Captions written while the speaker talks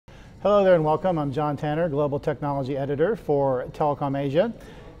Hello there and welcome. I'm John Tanner, Global Technology Editor for Telecom Asia.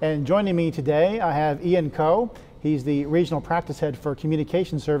 And joining me today, I have Ian Coe. He's the Regional Practice Head for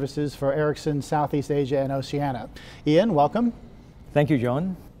Communication Services for Ericsson, Southeast Asia and Oceania. Ian, welcome. Thank you,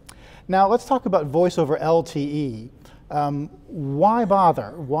 John. Now let's talk about voice over LTE. Why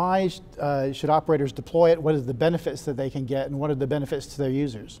bother? Why should operators deploy it? What are the benefits that they can get and what are the benefits to their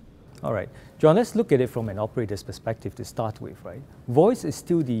users? All right, John, let's look at it from an operator's perspective to start with, right? Voice is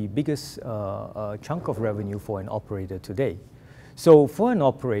still the biggest chunk of revenue for an operator today. So for an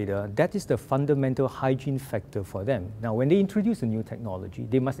operator, that is the fundamental hygiene factor for them. Now, when they introduce a new technology,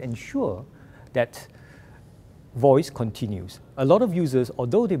 they must ensure that voice continues. A lot of users,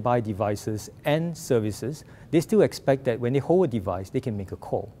 although they buy devices and services, they still expect that when they hold a device, they can make a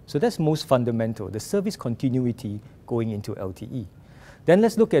call. So that's most fundamental, the service continuity going into LTE. Then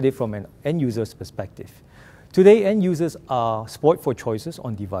let's look at it from an end user's perspective. Today, end users are spoiled for choices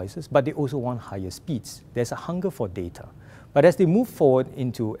on devices, but they also want higher speeds. There's a hunger for data. But as they move forward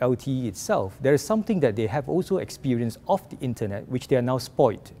into LTE itself, there is something that they have also experienced off the internet, which they are now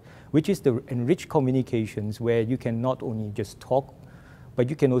spoiled, which is the enriched communications where you can not only just talk,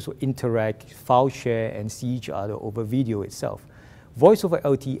 but you can also interact, file share, and see each other over video itself. Voice over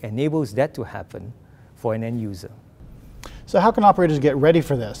LTE enables that to happen for an end user. So how can operators get ready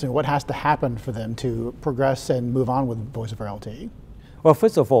for this? And what has to happen for them to progress and move on with voice over LTE? Well,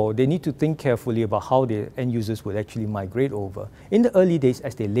 first of all, they need to think carefully about how the end users would actually migrate over. In the early days,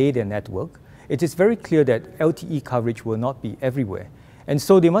 as they lay their network, it is very clear that LTE coverage will not be everywhere. And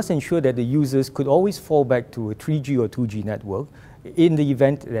so they must ensure that the users could always fall back to a 3G or 2G network in the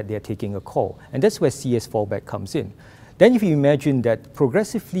event that they're taking a call. And that's where CS fallback comes in. Then if you imagine that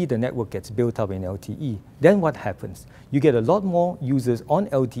progressively the network gets built up in LTE, then what happens? You get a lot more users on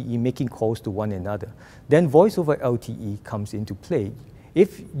LTE making calls to one another. Then voice over LTE comes into play.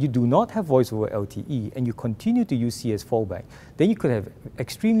 If you do not have voice over LTE and you continue to use CS fallback, then you could have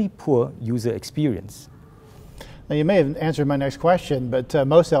extremely poor user experience. Now you may have answered my next question, but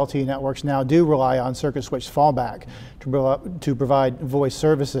most LTE networks now do rely on circuit switch fallback to provide voice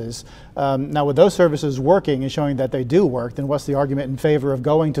services. Now with those services working and showing that they do work, then what's the argument in favor of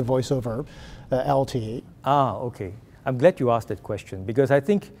going to voice over LTE? Okay. I'm glad you asked that question because I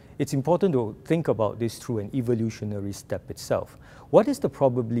think it's important to think about this through an evolutionary step itself. What is the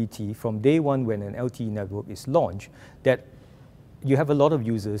probability from day one when an LTE network is launched that you have a lot of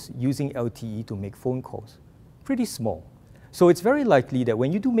users using LTE to make phone calls? Pretty small. So it's very likely that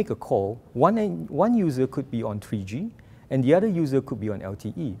when you do make a call, one user could be on 3G and the other user could be on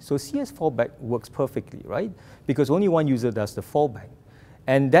LTE. So CS fallback works perfectly, right? Because only one user does the fallback.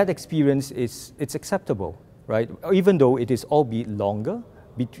 And that experience it's acceptable, right? Even though it is albeit longer,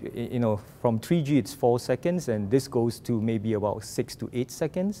 from 3G it's 4 seconds and this goes to maybe about 6 to 8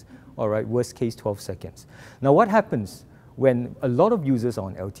 seconds, all right, worst case 12 seconds. Now what happens when a lot of users are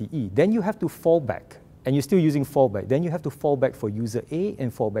on LTE? Then you have to fall back. And you're still using fallback, then you have to fall back for user A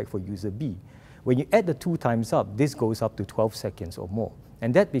and fall back for user B. When you add the two times up, this goes up to 12 seconds or more.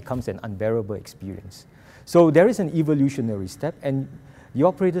 And that becomes an unbearable experience. So there is an evolutionary step, and the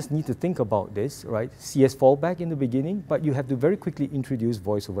operators need to think about this, right? CS fallback in the beginning, but you have to very quickly introduce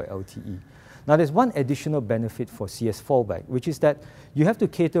voice over LTE. Now there's one additional benefit for CS fallback, which is that you have to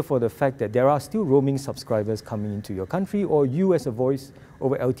cater for the fact that there are still roaming subscribers coming into your country, or you as a voice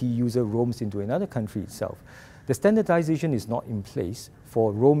over LTE user roams into another country itself. The standardization is not in place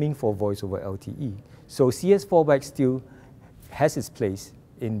for roaming for voice over LTE. So CS fallback still has its place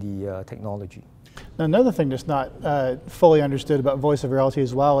in the technology. Now another thing that's not fully understood about voice over LTE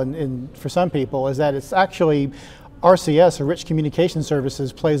as well, and for some people, is that it's actually RCS, or Rich Communication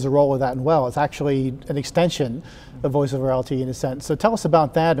Services, plays a role with that as well. It's actually an extension of voice over LTE in a sense. So tell us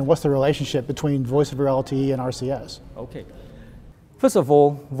about that and what's the relationship between voice over LTE and RCS? Okay. First of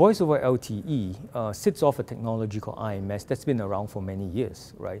all, voice over LTE sits off a technology called IMS that's been around for many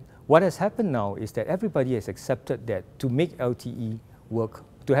years, right? What has happened now is that everybody has accepted that to make LTE work,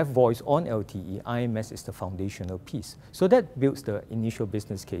 to have voice on LTE, IMS is the foundational piece. So that builds the initial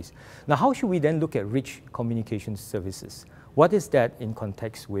business case. Now, how should we then look at rich communication services? What is that in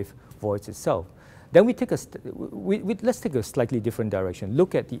context with voice itself? Then let's take a slightly different direction.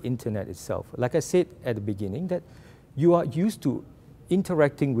 Look at the internet itself. Like I said at the beginning, that you are used to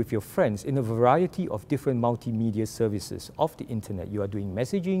interacting with your friends in a variety of different multimedia services of the internet. You are doing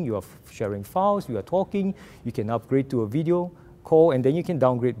messaging, you are sharing files, you are talking, you can upgrade to a video call, and then you can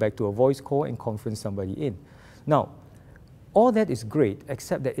downgrade back to a voice call and conference somebody in. Now, all that is great,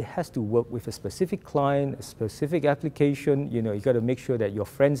 except that it has to work with a specific client, a specific application. You got to make sure that your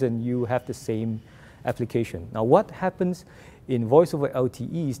friends and you have the same application. Now, what happens in voice over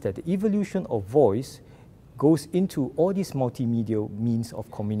LTE is that the evolution of voice goes into all these multimedia means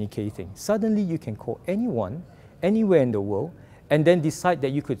of communicating. Suddenly, you can call anyone, anywhere in the world, and then decide that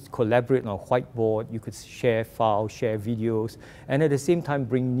you could collaborate on a whiteboard, you could share files, share videos, and at the same time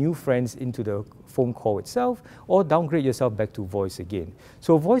bring new friends into the phone call itself, or downgrade yourself back to voice again.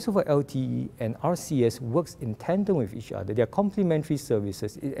 So voice over LTE and RCS works in tandem with each other. They are complementary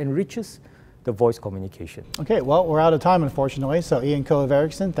services. It enriches the voice communication. Okay, well, we're out of time, unfortunately. So Ian Ko of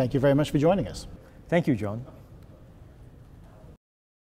Ericsson, thank you very much for joining us. Thank you, John.